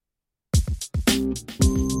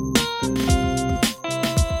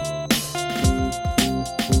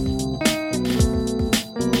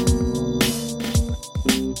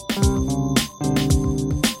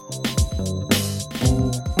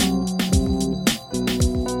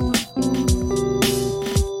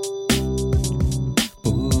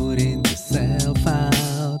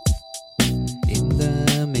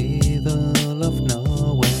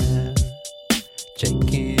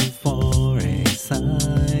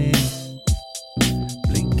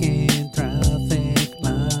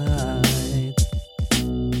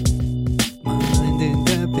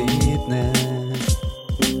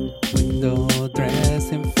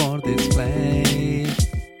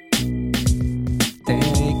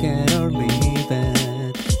Take it or leave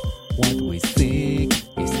it. What we seek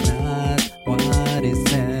is not what is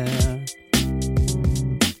there.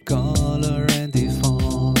 Color and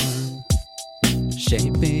deform,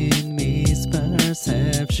 shaping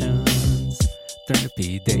misperceptions.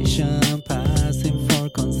 Trepidation passing for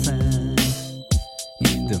consent.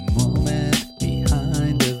 In the moment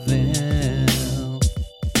behind the veil,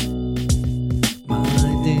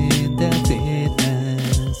 minding the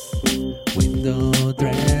fitness, window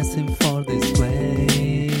dressing for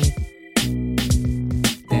display.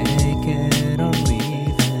 Take it or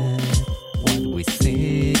leave it. What we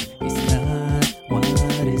seek is not what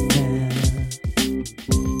is there.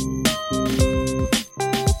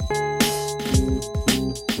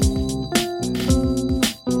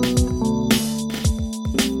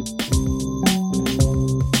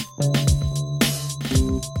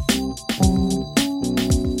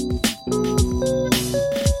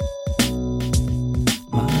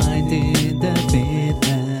 Minding the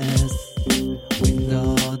fitness,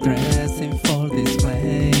 window dressing for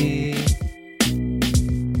display.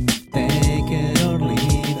 Take it or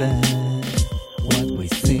leave it. What we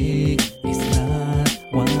seek is not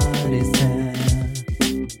what is there.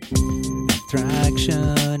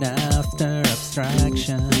 Attraction after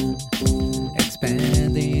abstraction,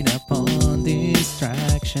 expanding upon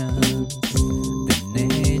distractions. The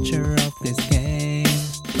nature of this game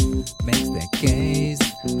makes the game